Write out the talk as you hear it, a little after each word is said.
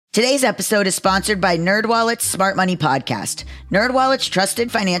Today's episode is sponsored by NerdWallet's Smart Money Podcast. NerdWallet's trusted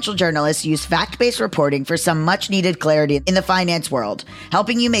financial journalists use fact-based reporting for some much-needed clarity in the finance world,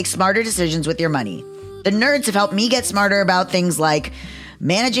 helping you make smarter decisions with your money. The nerds have helped me get smarter about things like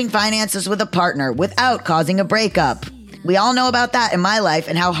managing finances with a partner without causing a breakup. We all know about that in my life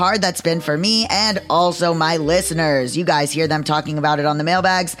and how hard that's been for me and also my listeners. You guys hear them talking about it on the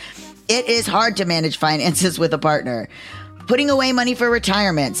mailbags. It is hard to manage finances with a partner. Putting away money for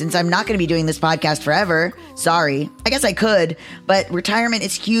retirement, since I'm not going to be doing this podcast forever. Sorry. I guess I could, but retirement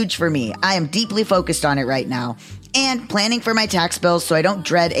is huge for me. I am deeply focused on it right now. And planning for my tax bills so I don't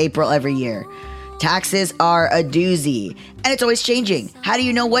dread April every year. Taxes are a doozy, and it's always changing. How do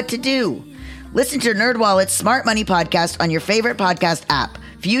you know what to do? Listen to NerdWallet's Smart Money Podcast on your favorite podcast app.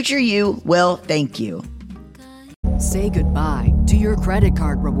 Future you will thank you. Say goodbye to your credit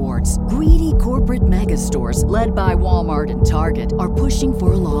card rewards. Greedy corporate mega stores, led by Walmart and Target, are pushing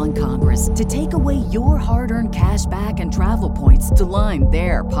for a law in Congress to take away your hard-earned cash back and travel points to line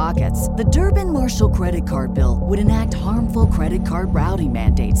their pockets. The Durbin-Marshall credit card bill would enact harmful credit card routing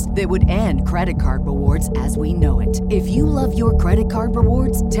mandates that would end credit card rewards as we know it. If you love your credit card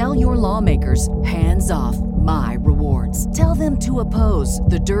rewards, tell your lawmakers, hands off my rewards. Tell them to oppose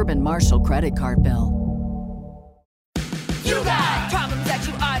the Durbin-Marshall credit card bill. You got problems that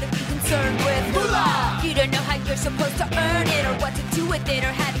you ought to be concerned with. Moolah! You don't know how you're supposed to earn it, or what to do with it,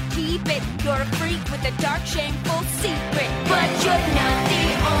 or how to keep it. You're a freak with a dark, shameful secret. But you're not the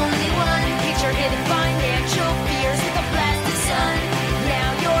only one. Get your hidden financial fears with a blast of sun. Now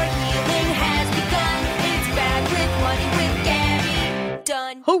your healing has begun. It's Bad with Money with Gabby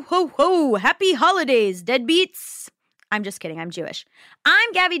Dunn. Ho, ho, ho. Happy holidays, deadbeats. I'm just kidding. I'm Jewish.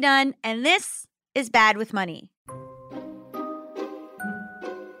 I'm Gabby Dunn, and this is Bad with Money.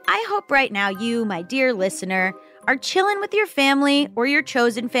 I hope right now you, my dear listener, are chilling with your family or your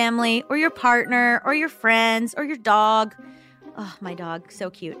chosen family or your partner or your friends or your dog. Oh, my dog, so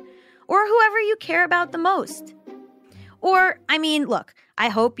cute. Or whoever you care about the most. Or, look, I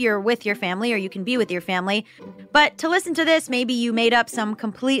hope you're with your family or you can be with your family. But to listen to this, maybe you made up some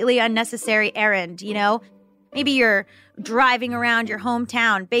completely unnecessary errand, you know? Maybe you're driving around your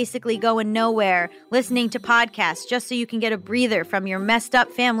hometown, basically going nowhere, listening to podcasts just so you can get a breather from your messed up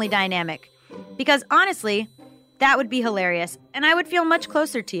family dynamic. Because honestly, that would be hilarious, and I would feel much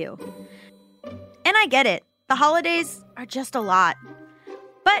closer to you. And I get it. The holidays are just a lot.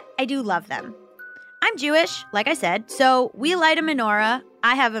 But I do love them. I'm Jewish, like I said, so we light a menorah.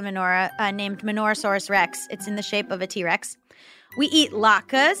 I have a menorah named Menorahsaurus Rex. It's in the shape of a T-Rex. We eat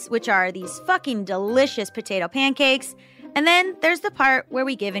latkes, which are these fucking delicious potato pancakes. And then there's the part where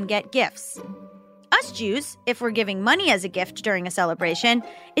we give and get gifts. Us Jews, if we're giving money as a gift during a celebration,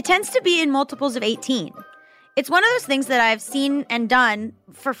 it tends to be in multiples of 18. It's one of those things that I've seen and done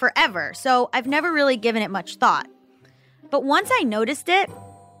for forever, so I've never really given it much thought. But once I noticed it,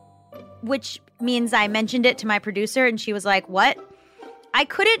 which means I mentioned it to my producer and she was like, "What?" I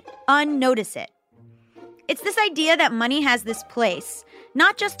couldn't unnotice it. It's this idea that money has this place,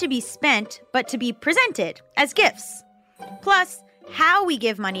 not just to be spent, but to be presented as gifts. Plus, how we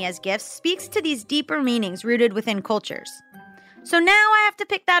give money as gifts speaks to these deeper meanings rooted within cultures. So now I have to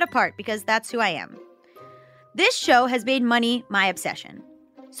pick that apart because that's who I am. This show has made money my obsession.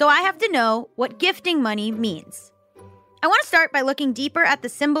 So I have to know what gifting money means. I want to start by looking deeper at the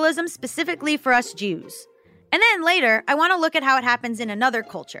symbolism specifically for us Jews. And then later, I want to look at how it happens in another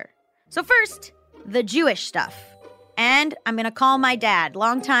culture. So first, the Jewish stuff. And I'm going to call my dad,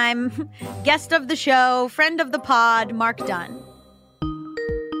 longtime guest of the show, friend of the pod, Mark Dunn.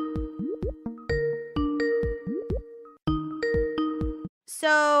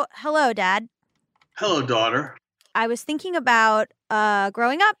 So, hello, Dad. Hello, daughter. I was thinking about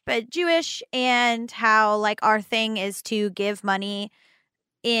growing up Jewish and how, like, our thing is to give money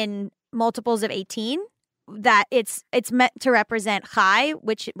in multiples of 18. That it's meant to represent Chai,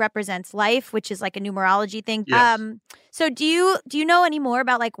 which represents life, which is like a numerology thing. Yes. So do you know any more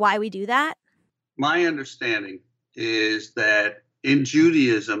about like why we do that? My understanding is that in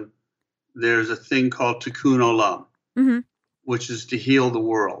Judaism, there's a thing called Tikkun Olam, which is to heal the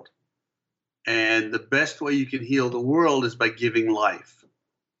world. And the best way you can heal the world is by giving life.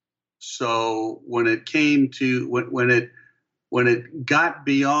 So when it came to when it got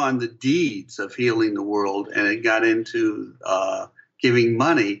beyond the deeds of healing the world and it got into giving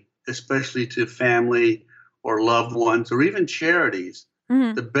money, especially to family or loved ones or even charities,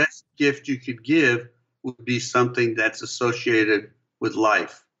 the best gift you could give would be something that's associated with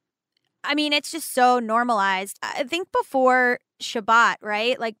life. I mean, it's just so normalized. I think before Shabbat,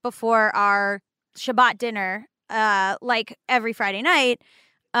 right? Like before our Shabbat dinner, like every Friday night,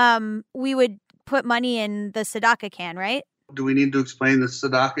 we would put money in the tzedakah can, right? Do we need to explain the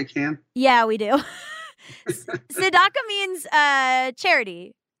tzedakah can? Yeah, we do. Tzedakah means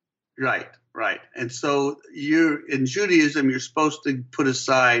charity. Right. And so in Judaism, you're supposed to put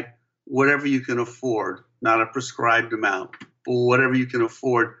aside whatever you can afford, not a prescribed amount, but whatever you can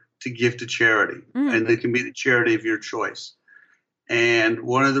afford to give to charity. Mm-hmm. And it can be the charity of your choice. And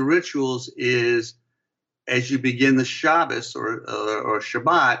one of the rituals is, as you begin the Shabbos or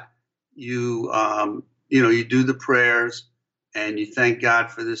Shabbat, you do the prayers and you thank God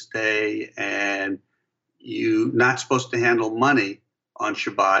for this day, and you're not supposed to handle money on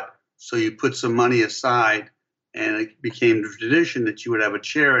Shabbat. So you put some money aside, and it became the tradition that you would have a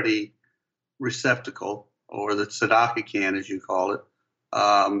charity receptacle, or the tzedakah can, as you call it,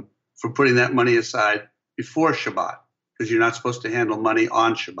 for putting that money aside before Shabbat, because you're not supposed to handle money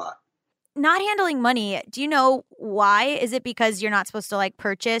on Shabbat. Not handling money, do you know why? Is it because you're not supposed to like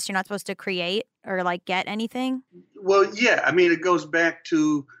purchase, you're not supposed to create or like get anything? Well, yeah. I mean, it goes back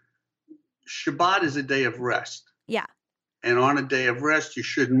to Shabbat is a day of rest. Yeah. And on a day of rest, you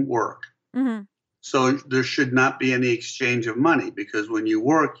shouldn't work. Mm-hmm. So there should not be any exchange of money, because when you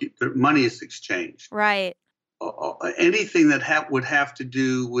work, the money is exchanged. Right. Anything that would have to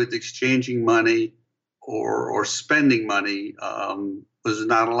do with exchanging money or spending money was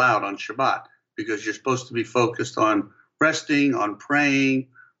not allowed on Shabbat, because you're supposed to be focused on resting, on praying,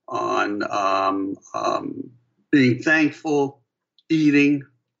 on being thankful, eating.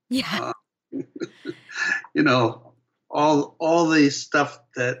 Yeah. All the stuff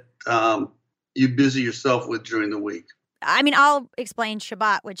that you busy yourself with during the week. I mean, I'll explain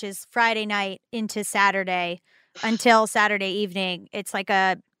Shabbat, which is Friday night into Saturday until Saturday evening. It's like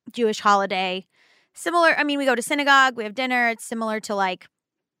a Jewish holiday. Similar, I mean, we go to synagogue, we have dinner. It's similar to like,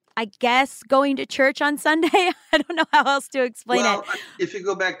 I guess, going to church on Sunday. I don't know how else to explain it. If you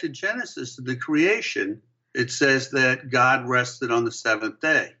go back to Genesis, the creation, it says that God rested on the seventh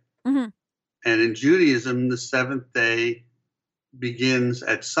day. Mm-hmm. And in Judaism, the seventh day begins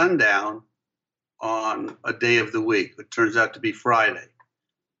at sundown on a day of the week. It turns out to be Friday.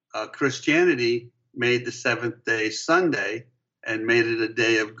 Christianity made the seventh day Sunday and made it a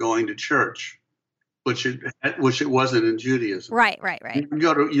day of going to church, which it wasn't in Judaism. Right.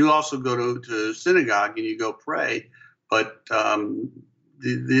 You also go to synagogue and you go pray, but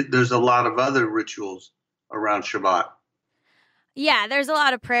there's a lot of other rituals around Shabbat. Yeah, there's a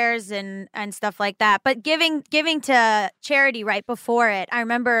lot of prayers and stuff like that. But giving to charity right before it, I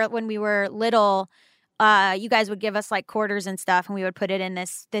remember when we were little, you guys would give us like quarters and stuff, and we would put it in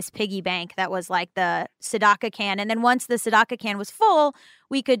this piggy bank that was like the tzedakah can. And then once the tzedakah can was full,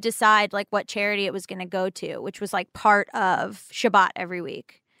 we could decide like what charity it was going to go to, which was like part of Shabbat every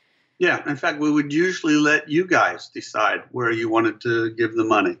week. Yeah, in fact, we would usually let you guys decide where you wanted to give the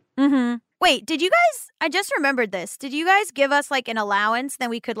money. Mm-hmm. Wait, did you guys, I just remembered this. Did you guys give us like an allowance?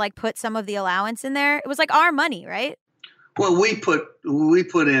 Then we could like put some of the allowance in there. It was like our money, right? Well, we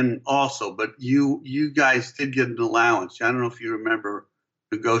put in also, but you guys did get an allowance. I don't know if you remember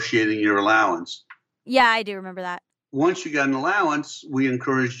negotiating your allowance. Yeah, I do remember that. Once you got an allowance, we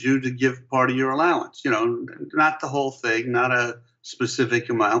encouraged you to give part of your allowance. Not the whole thing, not a specific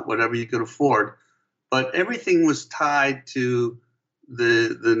amount, whatever you could afford, but everything was tied to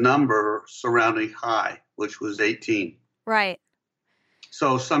the number surrounding high, which was 18. Right.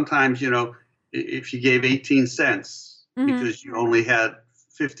 So sometimes, if you gave 18 cents mm-hmm. because you only had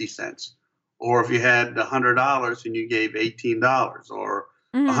 50 cents, or if you had $100 and you gave $18, or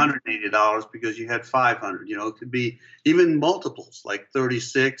mm-hmm. $180 because you had 500, it could be even multiples like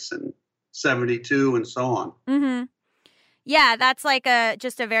 36 and 72 and so on. Mm-hmm. Yeah, that's like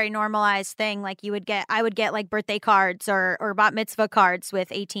just a very normalized thing. Like I would get like birthday cards or bat mitzvah cards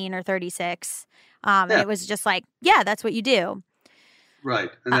with 18 or 36. And it was just like, yeah, that's what you do. Right.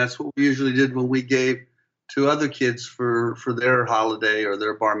 And that's what we usually did when we gave to other kids for their holiday or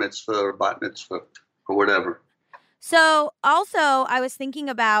their bar mitzvah or bat mitzvah or whatever. So also I was thinking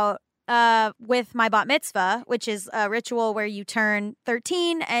about with my bat mitzvah, which is a ritual where you turn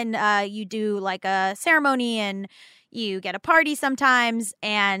 13 and you do like a ceremony and you get a party sometimes,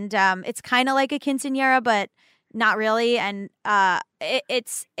 and it's kind of like a quinceañera, but not really. And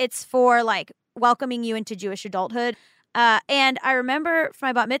it's for like welcoming you into Jewish adulthood. And I remember for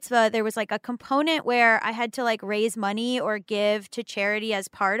my bat mitzvah, there was like a component where I had to like raise money or give to charity as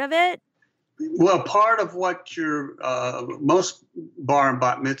part of it. Well, part of what your most bar and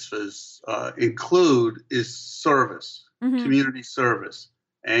bat mitzvahs include is service, mm-hmm. community service,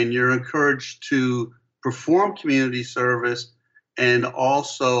 and you're encouraged to perform community service, and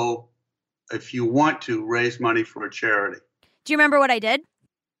also, if you want to, raise money for a charity. Do you remember what I did?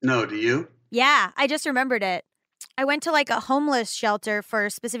 No, do you? Yeah, I just remembered it. I went to like a homeless shelter for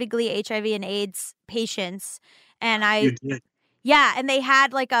specifically HIV and AIDS patients. And You did? yeah, and they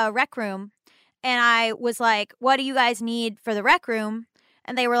had like a rec room. And I was like, what do you guys need for the rec room?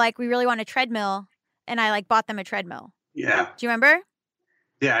 And they were like, we really want a treadmill. And I like bought them a treadmill. Yeah. Do you remember?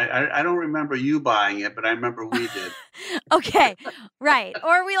 Yeah, I don't remember you buying it, but I remember we did. Okay, right.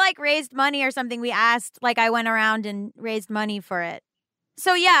 Or we like raised money or something. We asked, like I went around and raised money for it.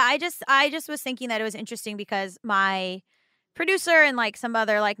 So yeah, I just was thinking that it was interesting because my producer and like some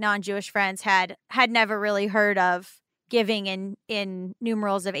other like non-Jewish friends had never really heard of giving in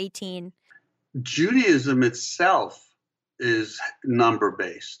numerals of 18. Judaism itself is number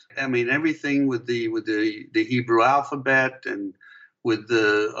based. I mean, everything with the Hebrew alphabet and with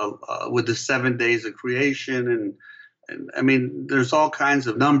the 7 days of creation and I mean, there's all kinds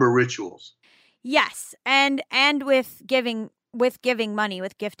of number rituals. Yes, and with giving money,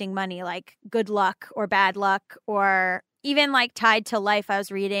 with gifting money, like good luck or bad luck, or even like tied to life. I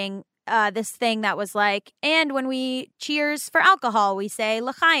was reading this thing that was like, and when we cheers for alcohol, we say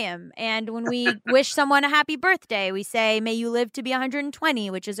l'chaim. And when we wish someone a happy birthday, we say, may you live to be 120,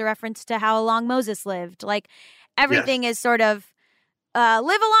 which is a reference to how long Moses lived. Like everything is sort of live a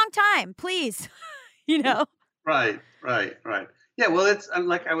long time, please. You know? Right. Yeah, well, it's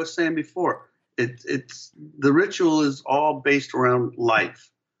like I was saying before, it's the ritual is all based around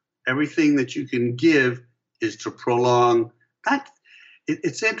life. Everything that you can give is to prolong.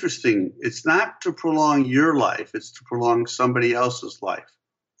 It's interesting. It's not to prolong your life. It's to prolong somebody else's life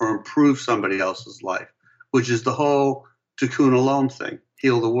or improve somebody else's life, which is the whole Tikkun Olam thing,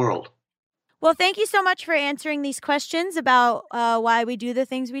 heal the world. Well, thank you so much for answering these questions about why we do the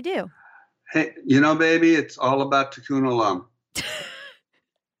things we do. Hey, baby, it's all about Tikkun Olam.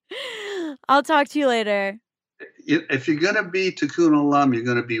 I'll talk to you later. If you're going to be Tikkun Olam, you're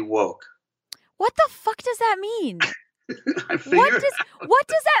going to be woke. What the fuck does that mean? I figured. What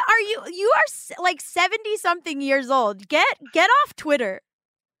does that? You are like 70 something years old. Get off Twitter.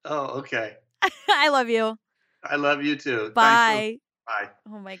 Oh, okay. I love you. I love you too. Bye. Bye.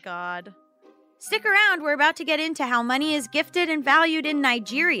 Oh my God. Stick around. We're about to get into how money is gifted and valued in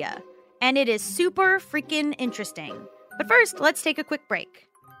Nigeria. And it is super freaking interesting. But first, let's take a quick break.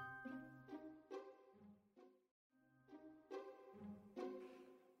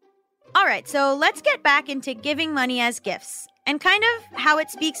 All right, so let's get back into giving money as gifts and kind of how it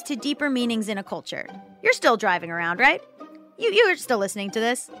speaks to deeper meanings in a culture. You're still driving around, right? You're still listening to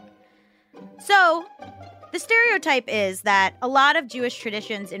this. So, the stereotype is that a lot of Jewish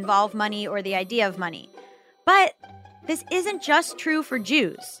traditions involve money or the idea of money. But this isn't just true for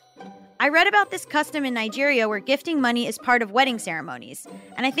Jews. I read about this custom in Nigeria where gifting money is part of wedding ceremonies,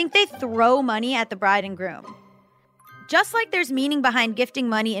 and I think they throw money at the bride and groom. Just like there's meaning behind gifting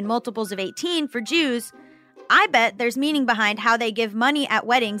money in multiples of 18 for Jews, I bet there's meaning behind how they give money at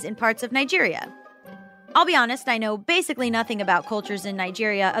weddings in parts of Nigeria. I'll be honest, I know basically nothing about cultures in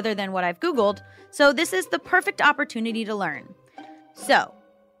Nigeria other than what I've Googled, so this is the perfect opportunity to learn. So,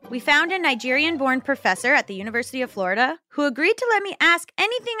 we found a Nigerian-born professor at the University of Florida who agreed to let me ask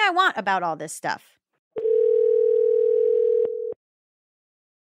anything I want about all this stuff.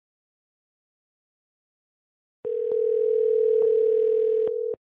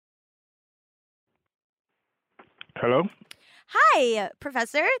 Hello? Hi,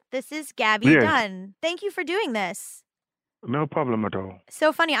 Professor. This is Gabby Dunn. Thank you for doing this. No problem at all.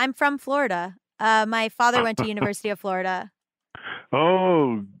 So funny. I'm from Florida. My father went to University of Florida.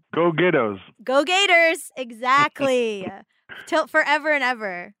 Oh, go Gators. Go Gators. Exactly. Till forever and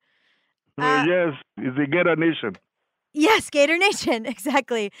ever. Yes, it's a Gator Nation. Yes, Gator Nation.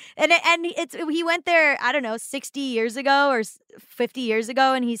 Exactly. And he went there, I don't know, 60 years ago or 50 years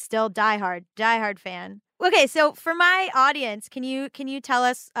ago, and he's still diehard fan. Okay, so for my audience, can you tell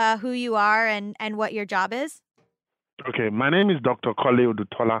us who you are and what your job is? Okay, my name is Dr. Kole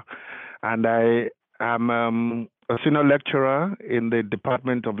Odutola, and I am a senior lecturer in the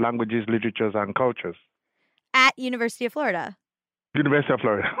Department of Languages, Literatures, and Cultures. At University of Florida. University of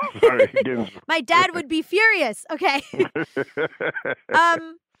Florida. Sorry. My dad would be furious. Okay.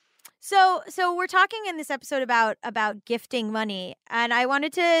 So we're talking in this episode about gifting money, and I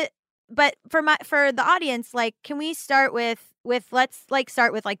wanted to. But for the audience, like, can we start with let's like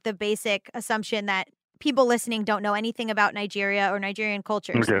start with like the basic assumption that people listening don't know anything about Nigeria or Nigerian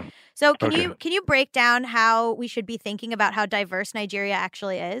cultures. Okay. So can you break down how we should be thinking about how diverse Nigeria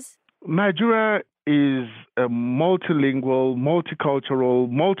actually is? Nigeria is a multilingual, multicultural,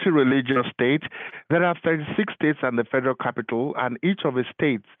 multi-religious state. There are 36 states and the federal capital, and each of the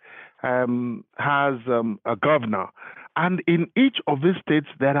states has a governor. And in each of these states,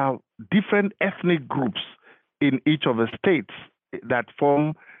 there are different ethnic groups in each of the states that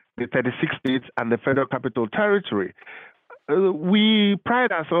form the 36 states and the Federal Capital Territory. We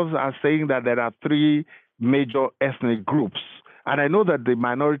pride ourselves as saying that there are three major ethnic groups. And I know that the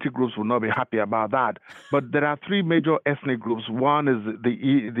minority groups will not be happy about that, but there are three major ethnic groups. One is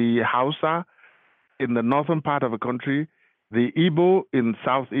the Hausa in the northern part of the country, the Igbo in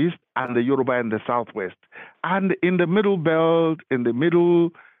southeast, and the Yoruba in the southwest. And in the middle belt, in the middle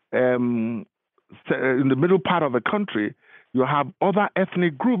part of the country, you have other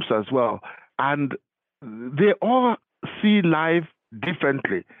ethnic groups as well. And they all see life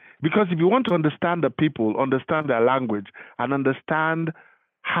differently. Because if you want to understand the people, understand their language, and understand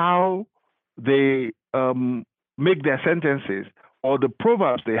how they make their sentences or the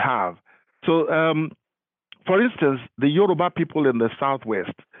proverbs they have. So, for instance, the Yoruba people in the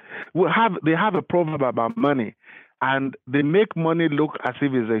southwest they have a proverb about money, and they make money look as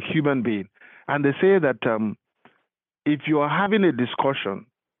if it's a human being. And they say that if you are having a discussion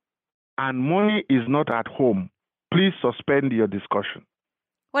and money is not at home, please suspend your discussion.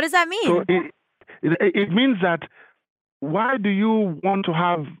 What does that mean? So it means that why do you want to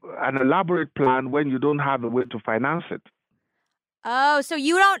have an elaborate plan when you don't have a way to finance it? Oh, so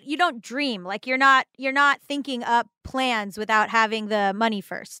you don't dream, like you're not thinking up plans without having the money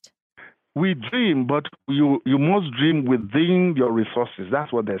first. We dream, but you must dream within your resources.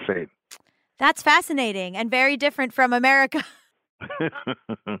 That's what they're saying. That's fascinating and very different from America.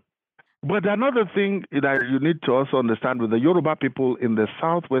 But another thing that you need to also understand with the Yoruba people in the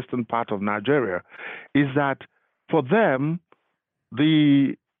southwestern part of Nigeria is that for them,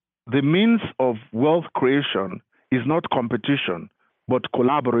 the means of wealth creation is not competition, but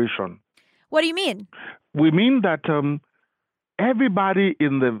collaboration. What do you mean? We mean that everybody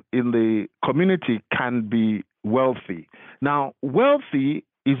in the community can be wealthy. Now, wealthy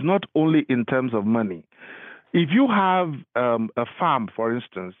is not only in terms of money. If you have a farm, for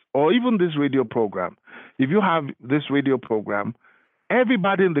instance, or even this radio program, if you have this radio program,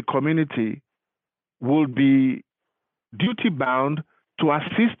 everybody in the community will be duty bound to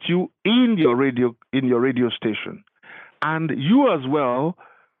assist you in your radio station. And you as well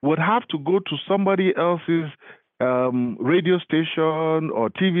would have to go to somebody else's radio station or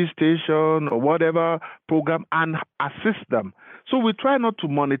TV station or whatever program and assist them. So we try not to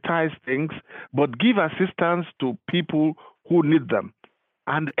monetize things, but give assistance to people who need them.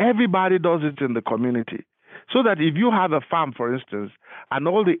 And everybody does it in the community. So that if you have a farm, for instance, and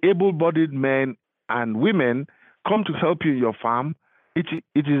all the able-bodied men and women come to help you in your farm, it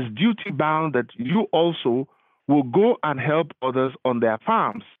is duty bound that you also will go and help others on their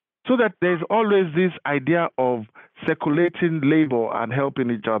farms. So that there's always this idea of circulating labor and helping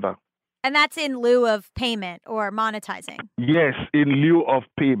each other. And that's in lieu of payment or monetizing. Yes, in lieu of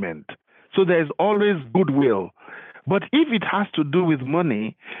payment. So there's always goodwill. But if it has to do with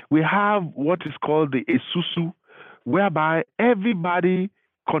money, we have what is called the Esusu, whereby everybody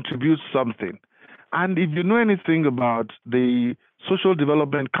contributes something. And if you know anything about the social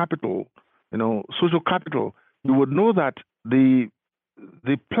development capital, social capital, you would know that the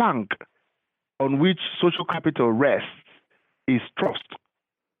plank on which social capital rests is trust.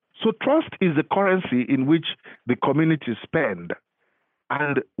 So trust is the currency in which the community spend.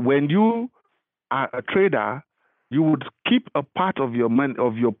 And when you are a trader, you would keep a part of your money,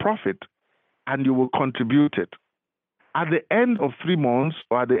 of your profit, and you will contribute it. At the end of 3 months,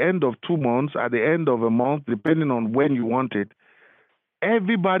 or at the end of 2 months, at the end of a month, depending on when you want it,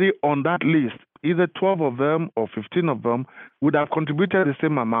 everybody on that list, either 12 of them or 15 of them, would have contributed the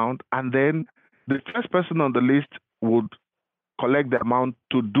same amount, and then the first person on the list would collect the amount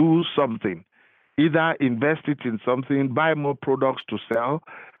to do something, either invest it in something, buy more products to sell,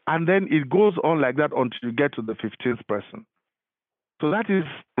 and then it goes on like that until you get to the 15th person. So that is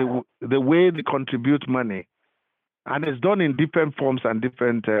the way they contribute money. And it's done in different forms and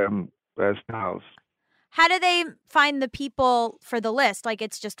different styles. How do they find the people for the list? Like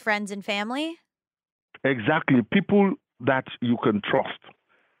it's just friends and family? Exactly. People that you can trust.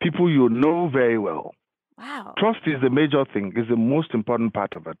 People you know very well. Wow. Trust is the major thing, is the most important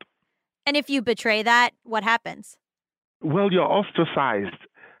part of it. And if you betray that, what happens? Well, you're ostracized.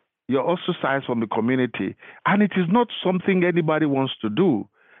 You're ostracized from the community. And it is not something anybody wants to do,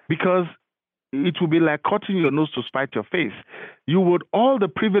 because it would be like cutting your nose to spite your face. All the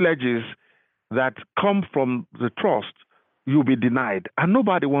privileges that come from the trust, you'll be denied. And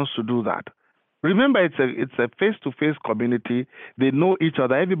nobody wants to do that. Remember, it's a face-to-face community. They know each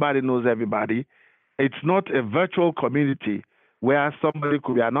other. Everybody knows everybody. It's not a virtual community where somebody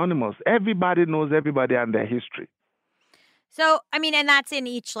could be anonymous. Everybody knows everybody and their history. So, I mean, and that's in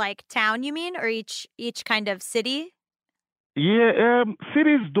each like town, you mean, or each kind of city? Yeah,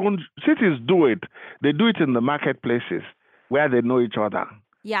 cities do it. They do it in the marketplaces where they know each other.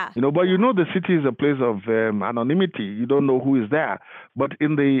 Yeah. But the city is a place of anonymity. You don't know who is there. But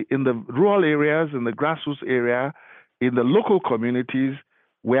in the rural areas, in the grassroots area, in the local communities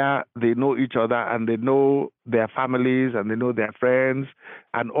where they know each other and they know their families and they know their friends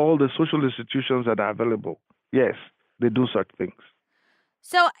and all the social institutions that are available, yes, they do such things.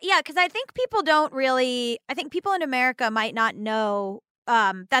 So, yeah, because I think people in America might not know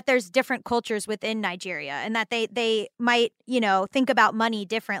that there's different cultures within Nigeria and that they might, think about money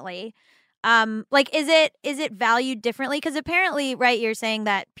differently. Like, is it valued differently? Because apparently, right, you're saying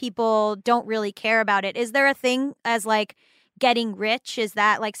that people don't really care about it. Is there a thing as like getting rich? Is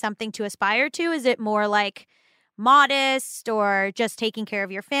that like something to aspire to? Is it more like modest or just taking care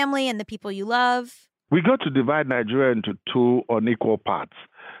of your family and the people you love? We got to divide Nigeria into two unequal parts.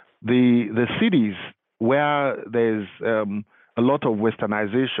 The cities where there's a lot of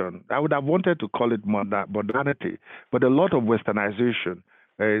westernization, I would have wanted to call it modernity, but a lot of westernization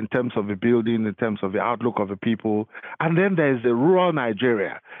in terms of the building, in terms of the outlook of the people. And then there's the rural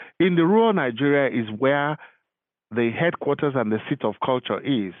Nigeria. In the rural Nigeria is where the headquarters and the seat of culture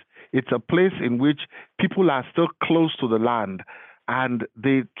is. It's a place in which people are still close to the land, and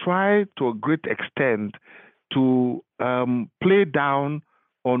they try to a great extent to play down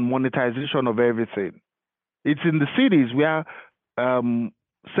on monetization of everything. It's in the cities where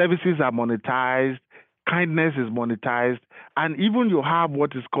services are monetized, kindness is monetized, and even you have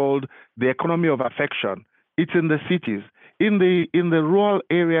what is called the economy of affection. It's in the cities. In the rural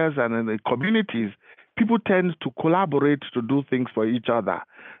areas and in the communities, people tend to collaborate to do things for each other.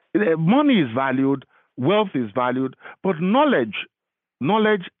 Money is valued, wealth is valued, but knowledge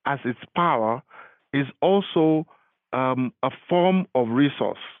as its power is also a form of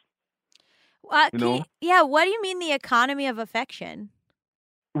resource. What do you mean the economy of affection?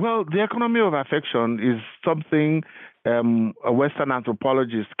 Well, the economy of affection is something a Western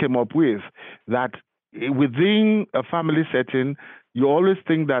anthropologist came up with, that within a family setting, you always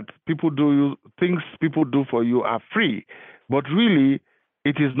think that things people do for you are free, but really,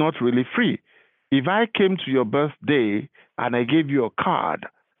 it is not really free. If I came to your birthday and I gave you a card,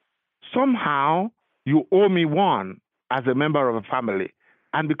 somehow you owe me one as a member of a family.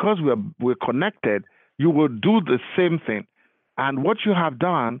 And because we're connected, you will do the same thing. And what you have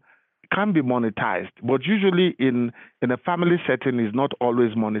done can be monetized, but usually in a family setting is not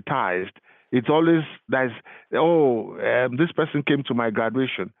always monetized. It's always this person came to my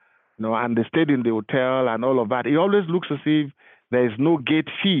graduation, and they stayed in the hotel and all of that. It always looks as if there is no gate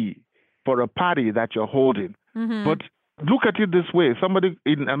fee for a party that you're holding. Mm-hmm. But look at it this way. Somebody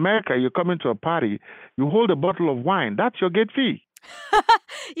in America, you come into a party, you hold a bottle of wine. That's your gate fee.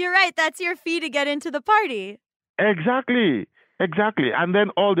 You're right. That's your fee to get into the party. Exactly. And then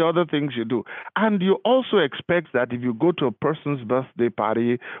all the other things you do. And you also expect that if you go to a person's birthday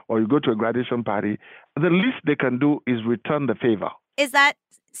party or you go to a graduation party, the least they can do is return the favor. Is that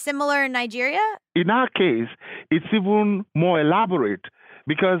similar in Nigeria? In our case, it's even more elaborate,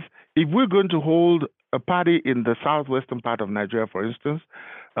 because if we're going to hold a party in the southwestern part of Nigeria, for instance,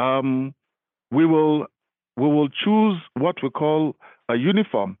 we will choose what we call a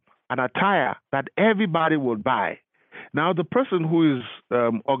uniform, an attire that everybody will buy. Now, the person who is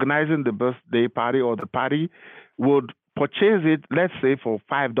organizing the birthday party or the party would purchase it, let's say, for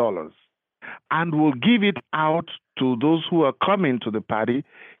 $5, and will give it out to those who are coming to the party.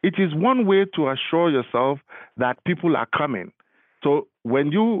 It is one way to assure yourself that people are coming. So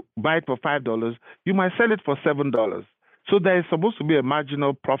when you buy it for $5, you might sell it for $7. So there is supposed to be a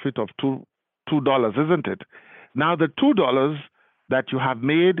marginal profit of $2, isn't it? Now, the $2 that you have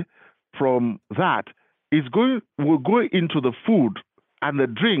made from that will go into the food and the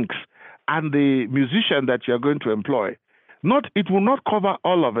drinks and the musician that you're going to employ. It will not cover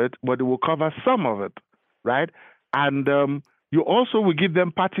all of it, but it will cover some of it, right? And you also will give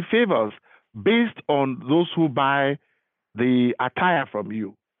them party favors based on those who buy the attire from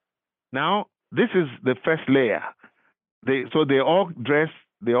you. Now, this is the first layer. They all dress,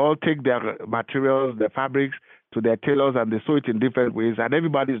 they all take their materials, their fabrics to their tailors, and they sew it in different ways, and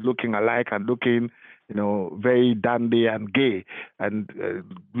everybody's looking alike and looking, very dandy and gay and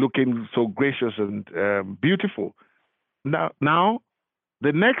looking so gracious and beautiful. Now,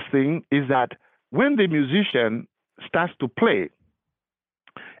 the next thing is that when the musician starts to play,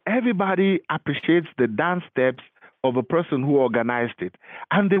 everybody appreciates the dance steps of a person who organized it,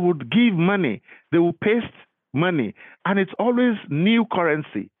 and they would give money. They will paste money, and it's always new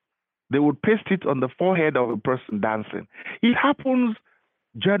currency. they would paste it on the forehead of a person dancing. It happens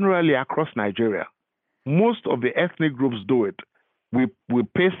generally across Nigeria. Most of the ethnic groups do it. We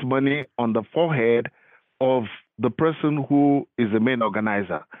paste money on the forehead of the person who is the main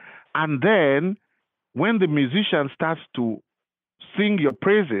organizer. And then when the musician starts to sing your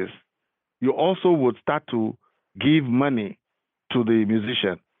praises, you also would start to give money to the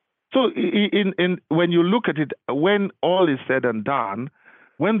musician. So when you look at it, when all is said and done,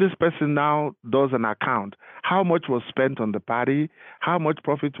 when this person now does an account, how much was spent on the party, how much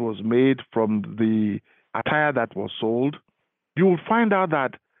profit was made from the attire that was sold, you will find out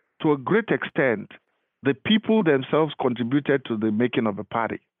that to a great extent, the people themselves contributed to the making of a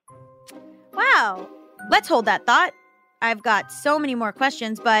party. Wow. Let's hold that thought. I've got so many more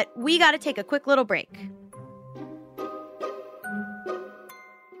questions, but we got to take a quick little break.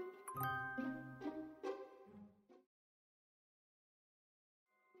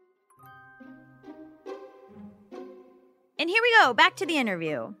 And here we go, back to the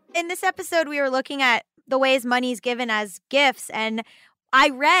interview. In this episode, we were looking at the ways money is given as gifts. And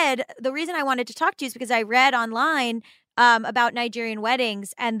the reason I wanted to talk to you is because I read online about Nigerian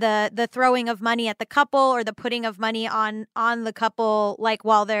weddings and the throwing of money at the couple, or the putting of money on the couple, like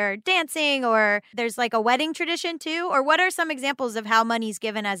while they're dancing, or there's like a wedding tradition too. Or what are some examples of how money's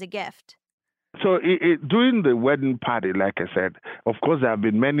given as a gift? So during the wedding party, like I said, of course, there have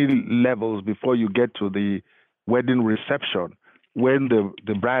been many levels before you get to the wedding reception, when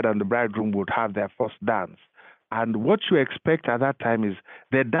the bride and the bridegroom would have their first dance. And what you expect at that time is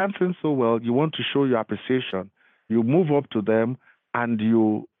they're dancing so well, you want to show your appreciation. You move up to them and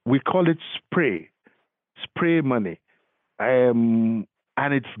we call it spray money. And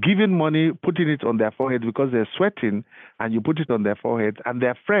it's giving money, putting it on their forehead because they're sweating, and you put it on their forehead, and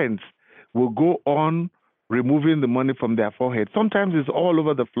their friends will go on removing the money from their forehead. Sometimes it's all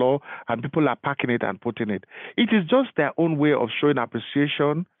over the floor and people are packing it and putting it. It is just their own way of showing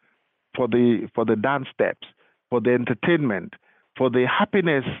appreciation for the dance steps, for the entertainment, for the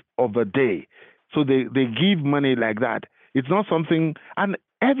happiness of the day. So they give money like that. It's not something, and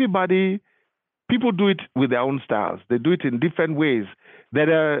people do it with their own styles. They do it in different ways.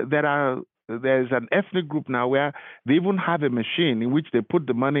 There's an ethnic group now where they even have a machine in which they put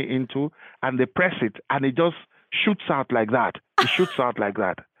the money into and they press it and it just shoots out like that. It shoots out like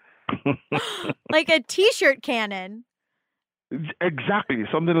that. Like a T-shirt cannon. Exactly,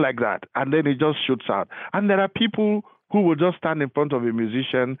 something like that. And then it just shoots out. And there are people who will just stand in front of a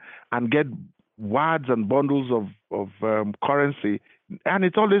musician and get wads and bundles of currency, and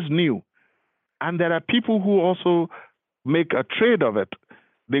it's always new. And there are people who also make a trade of it.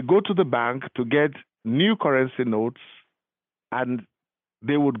 They go to the bank to get new currency notes, and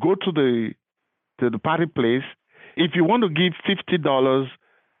they would go to the party place. If you want to give $50,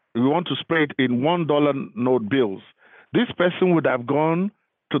 you want to spray it in $1 note bills. This person would have gone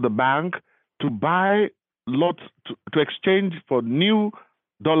to the bank to buy lots to exchange for new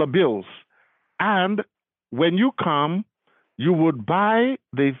dollar bills. And when you come, you would buy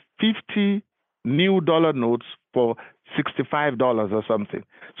the 50 new dollar notes for $65 or something.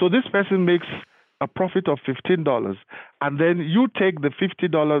 So this person makes a profit of $15, and then you take the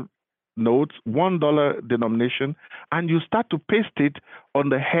 $50 notes, $1 denomination, and you start to paste it on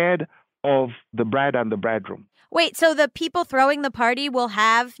the head of the bride and the bridegroom. Wait, so the people throwing the party will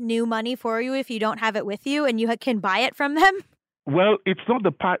have new money for you if you don't have it with you, and you can buy it from them? Well, it's not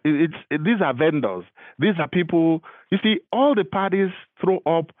the part. These are vendors. These are people. You see, all the parties throw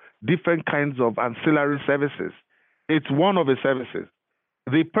up different kinds of ancillary services. It's one of the services.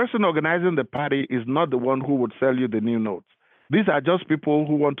 The person organizing the party is not the one who would sell you the new notes. These are just people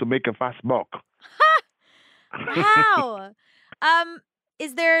who want to make a fast buck. Wow.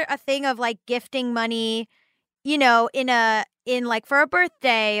 Is there a thing of like gifting money, in like for a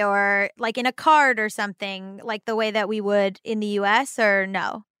birthday or like in a card or something, like the way that we would in the US, or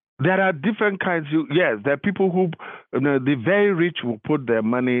no? There are different kinds. Yes, there are people who, the very rich will put their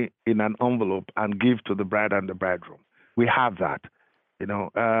money in an envelope and give to the bride and the bridegroom. We have that.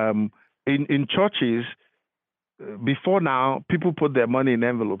 In churches, before now, people put their money in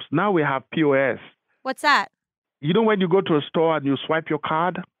envelopes. Now we have POS. What's that? When you go to a store and you swipe your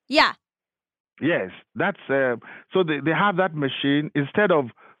card? Yeah. Yes, that's so they have that machine. Instead of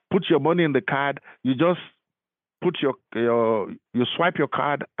put your money in the card, you just put you swipe your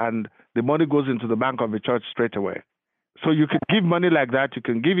card and the money goes into the bank of the church straight away. So you can give money like that. You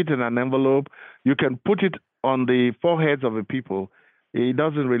can give it in an envelope. You can put it on the foreheads of the people. It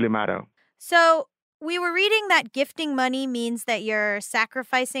doesn't really matter. So we were reading that gifting money means that you're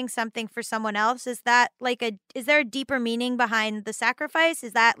sacrificing something for someone else. Is that is there a deeper meaning behind the sacrifice?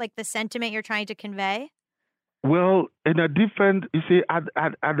 Is that like the sentiment you're trying to convey? Well, in a different, you see, at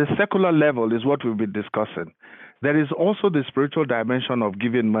the secular level is what we've been discussing. There is also the spiritual dimension of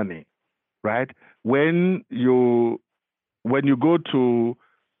giving money, right? When you go to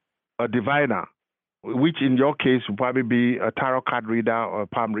a diviner, which in your case would probably be a tarot card reader or a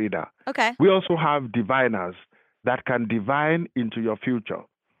palm reader. Okay. We also have diviners that can divine into your future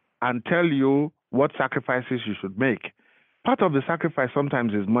and tell you what sacrifices you should make. Part of the sacrifice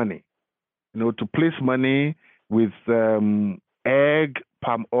sometimes is money. To place money with egg,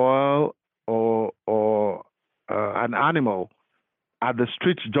 palm oil, or an animal at the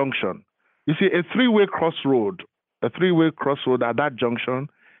street junction. You see, a three-way crossroad at that junction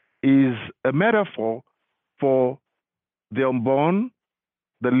is a metaphor for the unborn,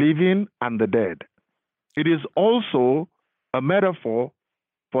 the living, and the dead. It is also a metaphor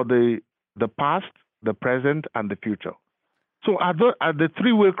for the past, the present, and the future. So at the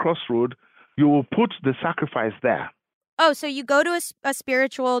three-way crossroad, you will put the sacrifice there. Oh, so you go to a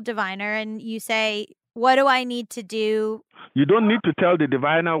spiritual diviner and you say, what do I need to do? You don't need to tell the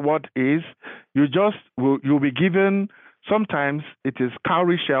diviner what is. You'll be given, sometimes it is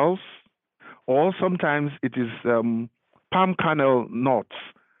cowrie shells, or sometimes it is palm kernel nuts.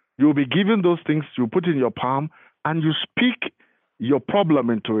 You'll be given those things, you put in your palm, and you speak your problem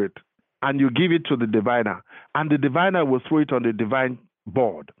into it, and you give it to the diviner. And the diviner will throw it on the divine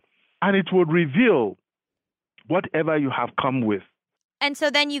board. And it will reveal whatever you have come with. And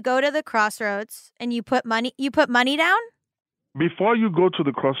so then you go to the crossroads and you put money down? Before you go to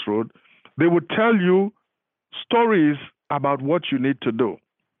the crossroad, they would tell you stories about what you need to do,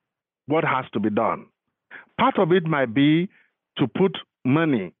 what has to be done. Part of it might be to put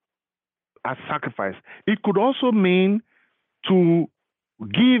money as sacrifice. It could also mean to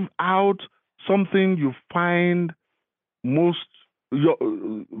give out something you find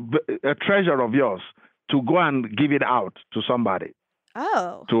a treasure of yours, to go and give it out to somebody.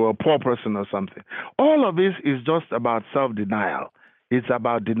 Oh. To a poor person or something. All of this is just about self-denial. It's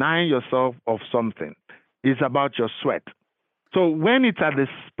about denying yourself of something. It's about your sweat. So when it's at the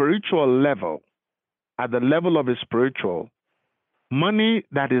spiritual level, at the level of a spiritual, money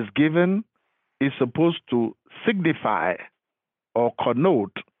that is given is supposed to signify or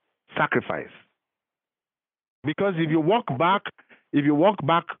connote sacrifice. Because if you walk back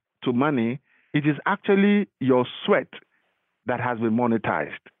to money, it is actually your sweat that has been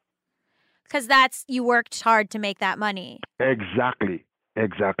monetized. Because you worked hard to make that money. Exactly.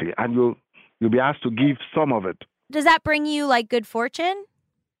 And you'll be asked to give some of it. Does that bring you like good fortune?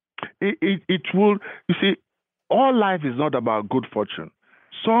 It will. You see, all life is not about good fortune.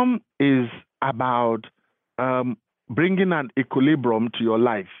 Some is about bringing an equilibrium to your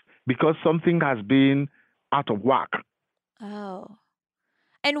life because something has been out of whack. Oh.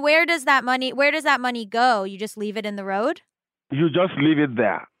 And where does that money go? You just leave it in the road? You just leave it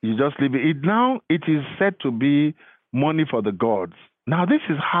there. You just leave it. Now it is said to be money for the gods. Now this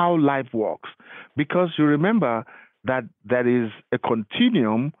is how life works. Because you remember that there is a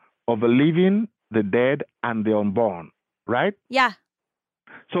continuum of the living, the dead, and the unborn, right? Yeah.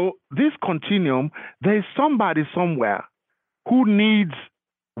 So this continuum, there is somebody somewhere who needs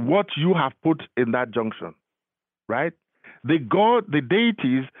what you have put in that junction, right? The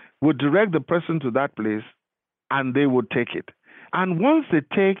deities would direct the person to that place and they would take it. And once they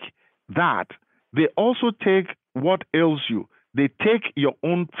take that, they also take what ails you. They take your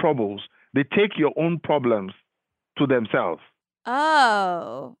own troubles. They take your own problems to themselves.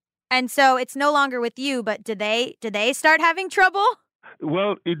 Oh. And so it's no longer with you, but do they start having trouble?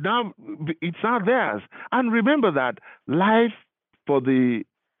 Well, it's not theirs. And remember that life for the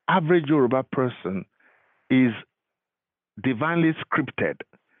average Yoruba person is divinely scripted.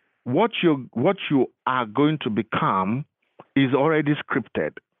 What you are going to become is already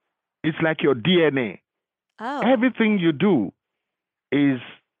scripted. It's like your DNA. Oh. Everything you do is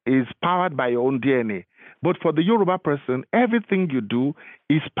powered by your own DNA. But for the Yoruba person, everything you do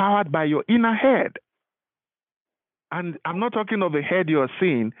is powered by your inner head. And I'm not talking of the head you're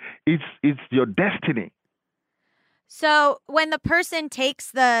seeing. It's your destiny. So when the person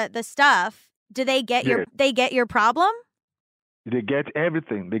takes the stuff, do they get your problem? They get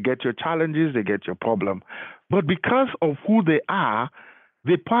everything. They get your challenges. They get your problem. But because of who they are,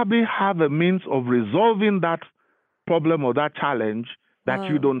 they probably have a means of resolving that problem or that challenge that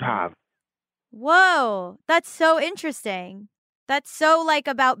you don't have. Whoa, that's so interesting. That's so like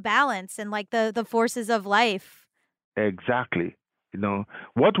about balance and like the forces of life. Exactly.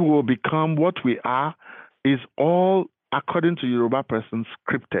 What we will become, what we are, is all, according to Yoruba person,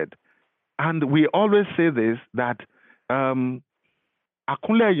 scripted. And we always say this, that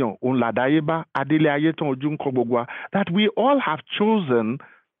that we all have chosen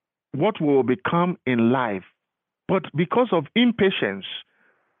what we will become in life. But because of impatience,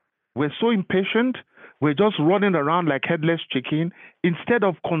 we're so impatient, we're just running around like headless chicken, instead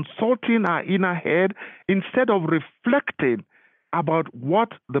of consulting our inner head, instead of reflecting about what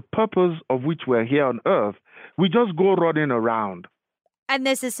the purpose of which we're here on earth. We just go running around. And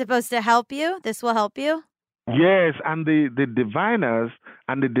this is supposed to help you? This will help you? Yes, and the diviners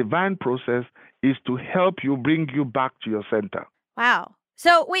and the divine process is to help you, bring you back to your center. Wow.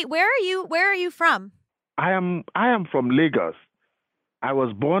 So wait, where are you from? I am from Lagos. I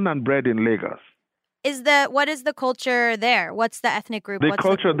was born and bred in Lagos. What is the culture there? What's the ethnic group? The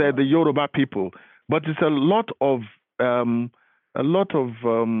culture there, the Yoruba people, but it's a lot of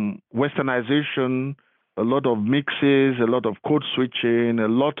westernization, a lot of mixes, a lot of code switching, a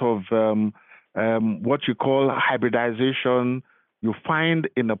lot of what you call hybridization. You find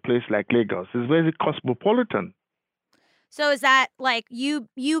in a place like Lagos. It's very cosmopolitan. So is that like you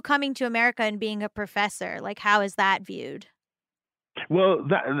coming to America and being a professor? Like, how is that viewed? Well,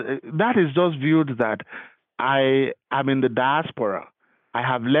 that is just viewed that I am in the diaspora. I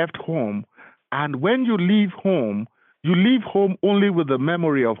have left home. And when you leave home only with the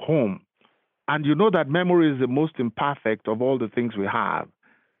memory of home. And you know that memory is the most imperfect of all the things we have.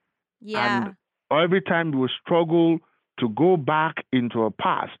 Yeah. And every time we struggle to go back into our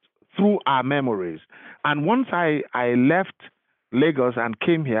past through our memories. And once I left Lagos and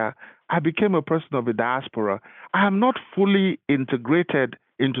came here, I became a person of the diaspora. I am not fully integrated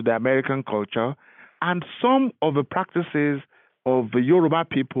into the American culture. And some of the practices of the Yoruba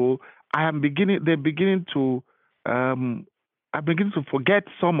people, I'm beginning to forget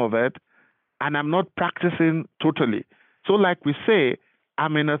some of it, and I'm not practicing totally. So like we say,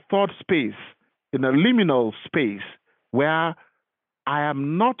 I'm in a thought space, in a liminal space, where I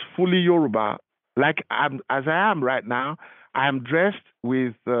am not fully Yoruba, as I am right now. I am dressed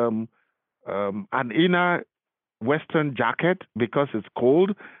with an inner Western jacket because it's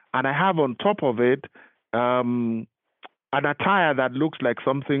cold, and I have on top of it an attire that looks like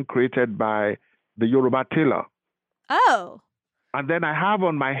something created by the Yoruba tailor. Oh. And then I have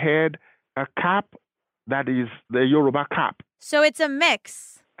on my head a cap that is the Yoruba cap. So it's a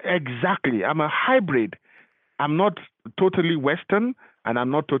mix. Exactly. I'm a hybrid. I'm not totally Western, and I'm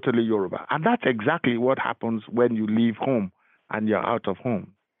not totally Yoruba. And that's exactly what happens when you leave home and you're out of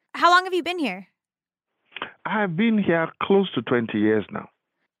home. How long have you been here? I've been here close to 20 years now.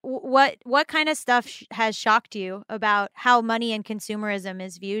 What kind of stuff has shocked you about how money and consumerism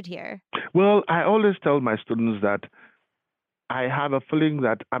is viewed here? Well, I always tell my students that I have a feeling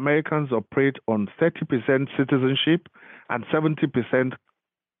that Americans operate on 30% citizenship and 70%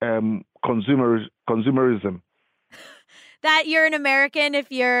 consumerism. That you're an American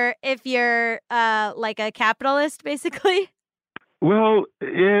if you're like a capitalist, basically? Well,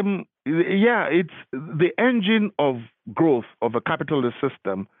 yeah, it's the engine of growth of a capitalist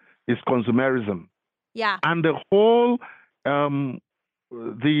system is consumerism. Yeah. And the whole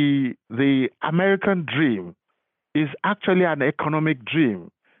the American dream is actually an economic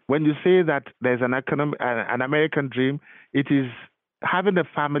dream. When you say that there's an American dream, it is having a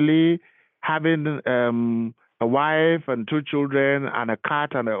family, having a wife and 2 children and a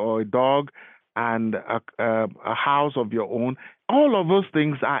cat or a dog and a house of your own. All of those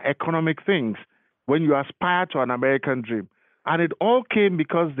things are economic things when you aspire to an American dream. And it all came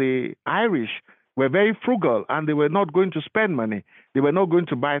because the Irish were very frugal and they were not going to spend money. They were not going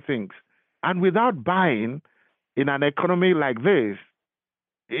to buy things. And without buying, in an economy like this,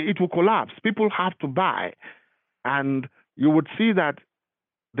 it will collapse. People have to buy. And you would see that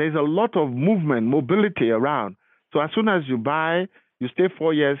there's a lot of movement, mobility around. So as soon as you buy, you stay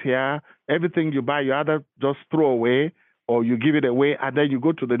 4 years here, everything you buy, you either just throw away or you give it away, and then you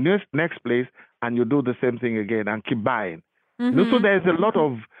go to the next place and you do the same thing again and keep buying. Mm-hmm. So there's a lot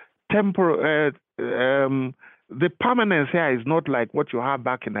of the permanence here is not like what you have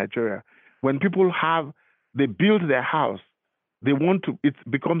back in Nigeria. When people they build their house, it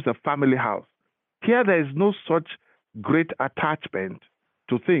becomes a family house. Here there is no such great attachment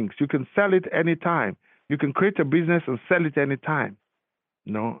to things. You can sell it anytime. You can create a business and sell it anytime,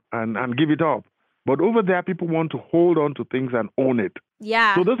 and give it up. But over there, people want to hold on to things and own it.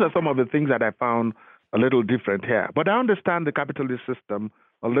 Yeah. So those are some of the things that I found a little different here. But I understand the capitalist system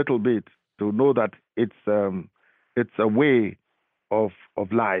a little bit to know that it's a way of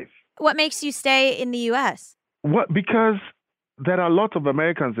life. What makes you stay in the U.S.? Because there are lots of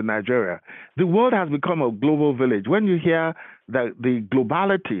Americans in Nigeria. The world has become a global village. When you hear the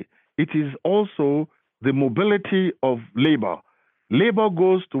globality, it is also the mobility of labor. Labor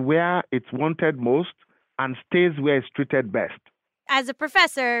goes to where it's wanted most and stays where it's treated best. As a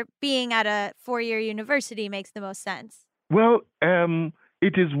professor, being at a 4-year university makes the most sense. Well,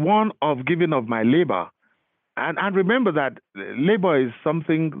 it is one of giving of my labor. And remember that labor is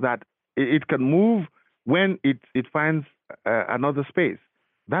something that it can move when it finds another space.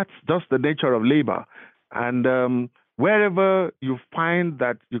 That's just the nature of labor. And wherever you find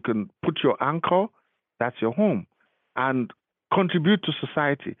that you can put your anchor, that's your home. And contribute to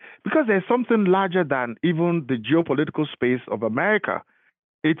society. Because there's something larger than even the geopolitical space of America.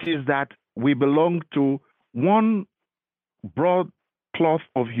 It is that we belong to one broad cloth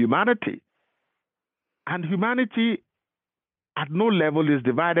of humanity. And humanity at no level is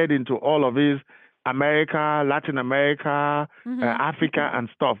divided into all of these America, Latin America, Africa, and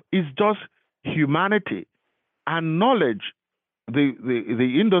stuff. It's just humanity. And knowledge,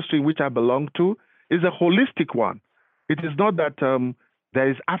 the industry which I belong to, is a holistic one. It is not that there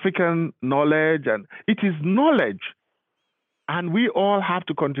is African knowledge, and it is knowledge. And we all have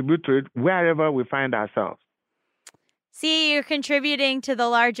to contribute to it wherever we find ourselves. See, you're contributing to the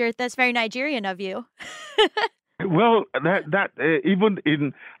larger, that's very Nigerian of you. Well,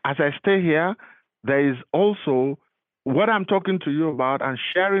 even as I stay here, there is also what I'm talking to you about and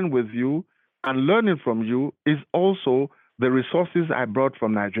sharing with you and learning from you is also the resources I brought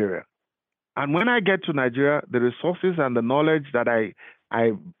from Nigeria. And when I get to Nigeria, the resources and the knowledge that I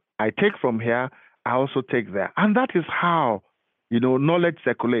take from here, I also take there. And that is how, knowledge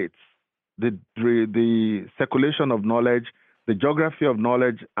circulates. The circulation of knowledge, the geography of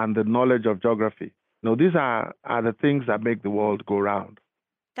knowledge, and the knowledge of geography. These are the things that make the world go round.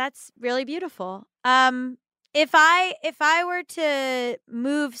 That's really beautiful. If I were to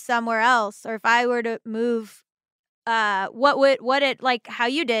move somewhere else, or if I were to move, how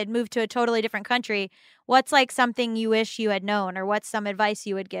you did, move to a totally different country, what's like something you wish you had known, or what's some advice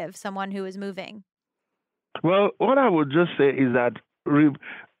you would give someone who is moving? Well, what I would just say is that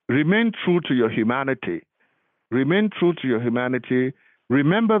remain true to your humanity. Remain true to your humanity.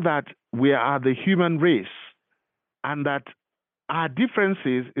 Remember that we are the human race and that our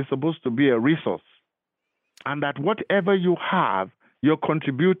differences is supposed to be a resource. And that whatever you have, you're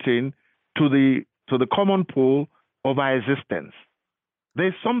contributing to the common pool of our existence.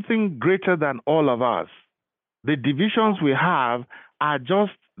 There's something greater than all of us. The divisions we have are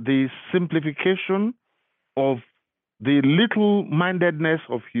just the simplification of the little-mindedness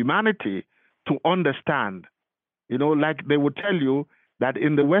of humanity to understand. Like they would tell you that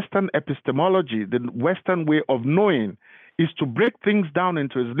in the Western epistemology, the Western way of knowing is to break things down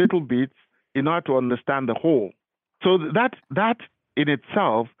into its little bits in order to understand the whole. So that in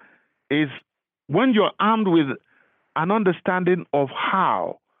itself is when you're armed with an understanding of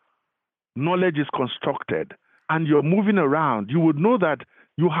how knowledge is constructed and you're moving around, you would know that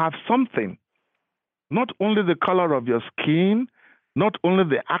you have something, not only the color of your skin, not only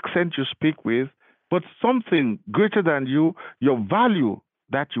the accent you speak with, but something greater than you, your value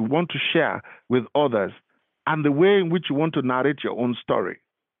that you want to share with others, and the way in which you want to narrate your own story.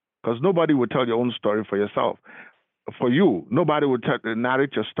 Because nobody will tell your own story for yourself. For you, nobody will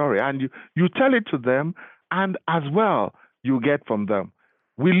narrate your story. And you tell it to them, and as well, you get from them.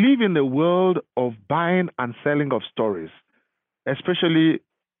 We live in a world of buying and selling of stories, especially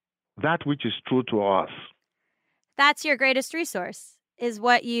that which is true to us. That's your greatest resource, is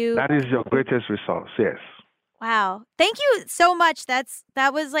what you... That is your greatest resource, yes. Wow. Thank you so much. That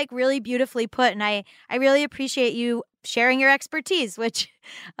was like really beautifully put. And I really appreciate you sharing your expertise, which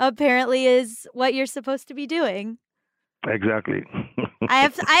apparently is what you're supposed to be doing. Exactly.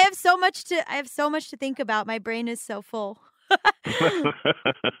 I have so much to think about. My brain is so full.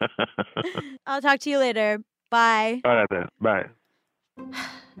 I'll talk to you later. Bye. All right then. Bye.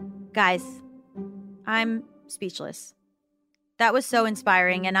 Guys, I'm speechless. That was so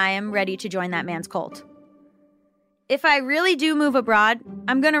inspiring, and I am ready to join that man's cult. If I really do move abroad,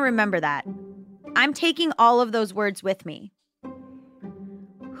 I'm going to remember that. I'm taking all of those words with me.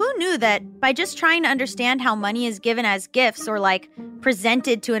 Who knew that by just trying to understand how money is given as gifts or like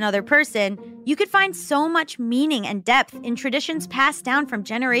presented to another person, you could find so much meaning and depth in traditions passed down from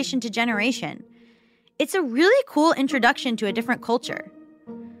generation to generation. It's a really cool introduction to a different culture.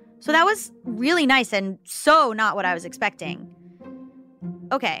 So that was really nice and so not what I was expecting.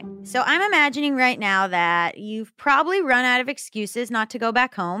 Okay, so I'm imagining right now that you've probably run out of excuses not to go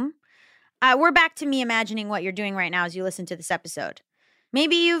back home. We're back to me imagining what you're doing right now as you listen to this episode.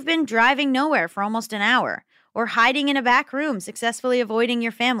 Maybe you've been driving nowhere for almost an hour, or hiding in a back room, successfully avoiding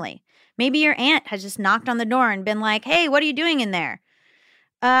your family. Maybe your aunt has just knocked on the door and been like, hey, what are you doing in there?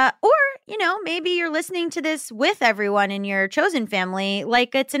 Or, maybe you're listening to this with everyone in your chosen family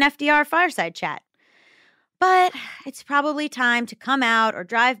like it's an FDR fireside chat. But it's probably time to come out or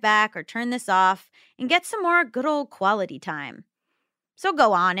drive back or turn this off and get some more good old quality time. So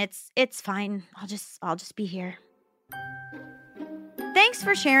go on, it's fine. I'll just be here. Thanks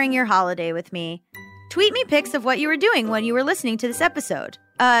for sharing your holiday with me. Tweet me pics of what you were doing when you were listening to this episode.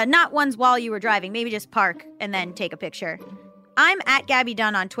 Not ones while you were driving, maybe just park and then take a picture. I'm at Gabby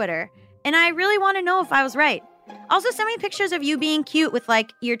Dunn on Twitter, and I really want to know if I was right. Also, send me pictures of you being cute with,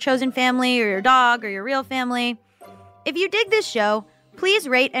 your chosen family or your dog or your real family. If you dig this show, please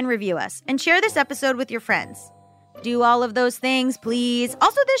rate and review us and share this episode with your friends. Do all of those things, please.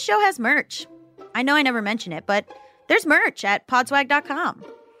 Also, this show has merch. I know I never mention it, but there's merch at podswag.com.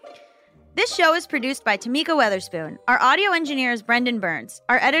 This show is produced by Tamika Weatherspoon. Our audio engineer is Brendan Burns.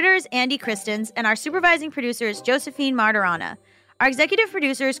 Our editor is Andy Christens, and our supervising producer is Josephine Martirana. Our executive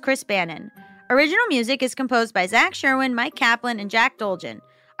producer is Chris Bannon. Original music is composed by Zach Sherwin, Mike Kaplan, and Jack Dolgen.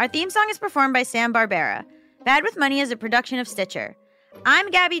 Our theme song is performed by Sam Barbera. Bad with Money is a production of Stitcher.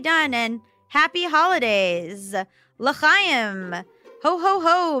 I'm Gabby Dunn, and happy holidays! L'chaim! Ho, ho,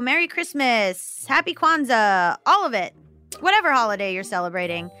 ho! Merry Christmas! Happy Kwanzaa! All of it. Whatever holiday you're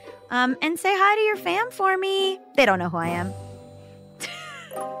celebrating. And say hi to your fam for me. They don't know who I am.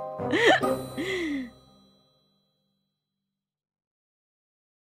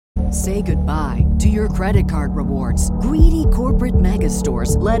 Say goodbye to your credit card rewards. Greedy corporate mega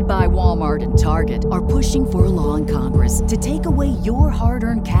stores, led by Walmart and Target, are pushing for a law in Congress to take away your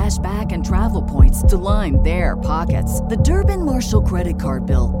hard-earned cash back and travel points to line their pockets. The Durbin-Marshall credit card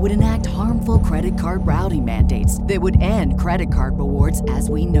bill would enact harmful credit card routing mandates that would end credit card rewards as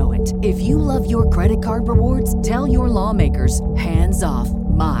we know it. If you love your credit card rewards, tell your lawmakers, hands off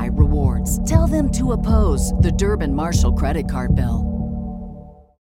my rewards. Tell them to oppose the Durbin-Marshall credit card bill.